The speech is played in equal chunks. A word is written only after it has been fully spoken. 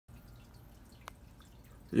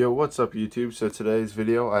Yo, what's up YouTube? So today's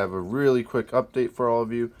video, I have a really quick update for all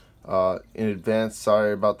of you. In advance,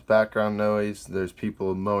 sorry about the background noise. There's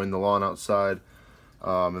people mowing the lawn outside,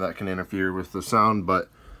 and that can interfere with the sound, but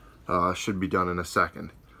should be done in a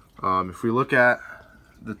second. If we look at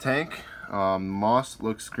the tank, moss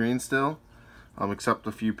looks green still, except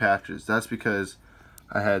a few patches. That's because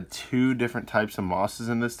I had two different types of mosses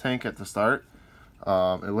in this tank at the start.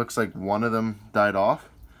 It looks like one of them died off,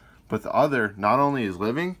 but the other not only is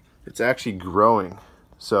living, it's actually growing.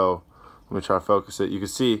 So let me try to focus it. You can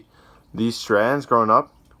see these strands growing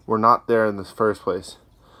up were not there in the first place.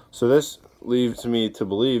 So this leads me to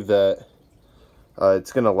believe that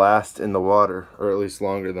it's gonna last in the water, or at least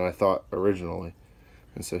longer than I thought originally.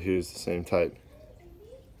 And so here's the same type.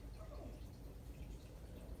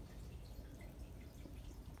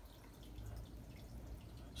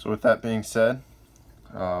 So with that being said,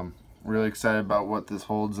 really excited about what this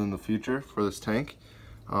holds in the future for this tank.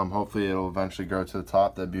 Hopefully it'll eventually grow to the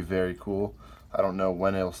top. That'd be very cool. I don't know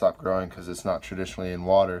when it'll stop growing because it's not traditionally in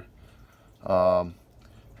water.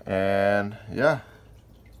 And yeah,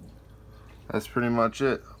 that's pretty much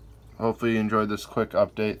it. Hopefully you enjoyed this quick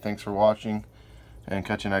update. Thanks for watching, and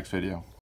catch you next video.